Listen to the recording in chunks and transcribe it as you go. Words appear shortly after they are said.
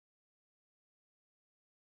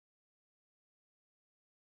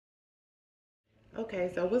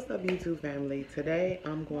Okay, so what's up YouTube family? Today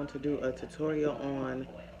I'm going to do a tutorial on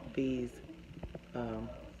these um,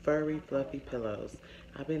 furry fluffy pillows.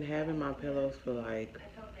 I've been having my pillows for like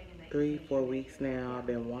 3-4 weeks now. I've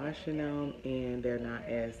been washing them and they're not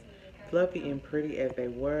as fluffy and pretty as they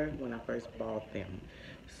were when I first bought them.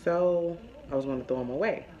 So I was going to throw them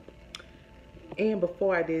away. And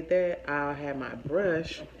before I did that, I had my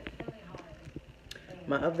brush,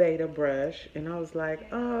 my Aveda brush, and I was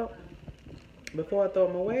like, oh, before I throw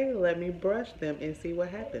them away, let me brush them and see what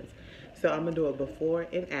happens. So I'm gonna do it before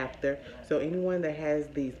and after. So anyone that has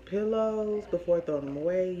these pillows, before throwing them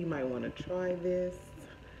away, you might want to try this.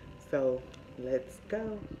 So let's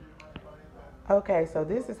go. Okay, so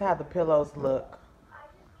this is how the pillows look.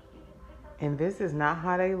 And this is not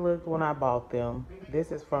how they looked when I bought them.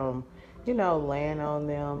 This is from, laying on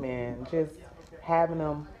them and just having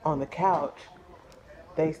them on the couch.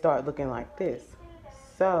 They start looking like this.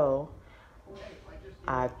 So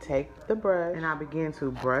I take the brush and I begin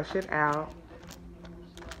to brush it out.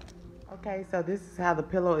 Okay, so this is how the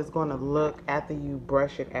pillow is going to look after you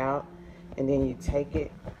brush it out. And then you take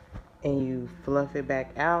it and you fluff it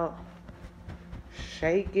back out,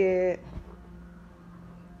 shake it,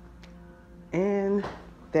 and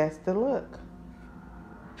that's the look.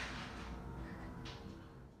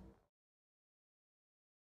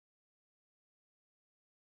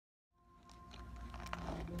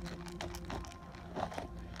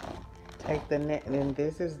 Take the net, and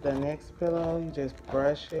this is the next pillow. You just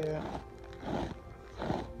brush it.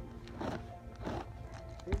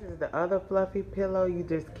 This is the other fluffy pillow. You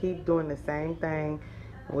just keep doing the same thing,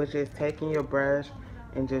 which is taking your brush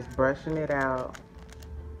and just brushing it out.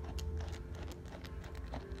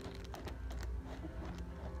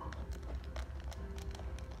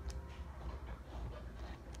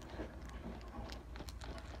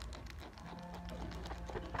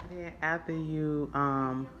 Then after you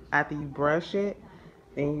brush it,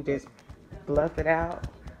 then you just fluff it out,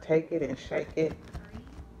 take it and shake it.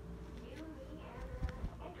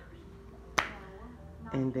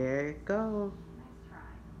 And there it goes.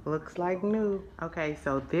 Looks like new. Okay,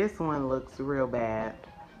 so this one looks real bad.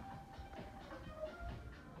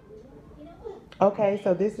 Okay,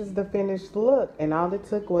 so this is the finished look, and all it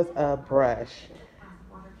took was a brush.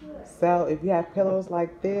 So if you have pillows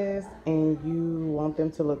like this and you want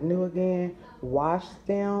them to look new again, wash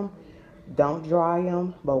them. Don't dry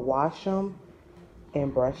them, but wash them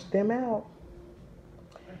and brush them out.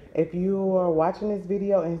 If you are watching this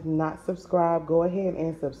video and not subscribed, go ahead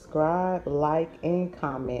and subscribe, like, and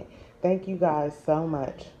comment. Thank you guys so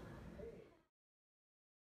much.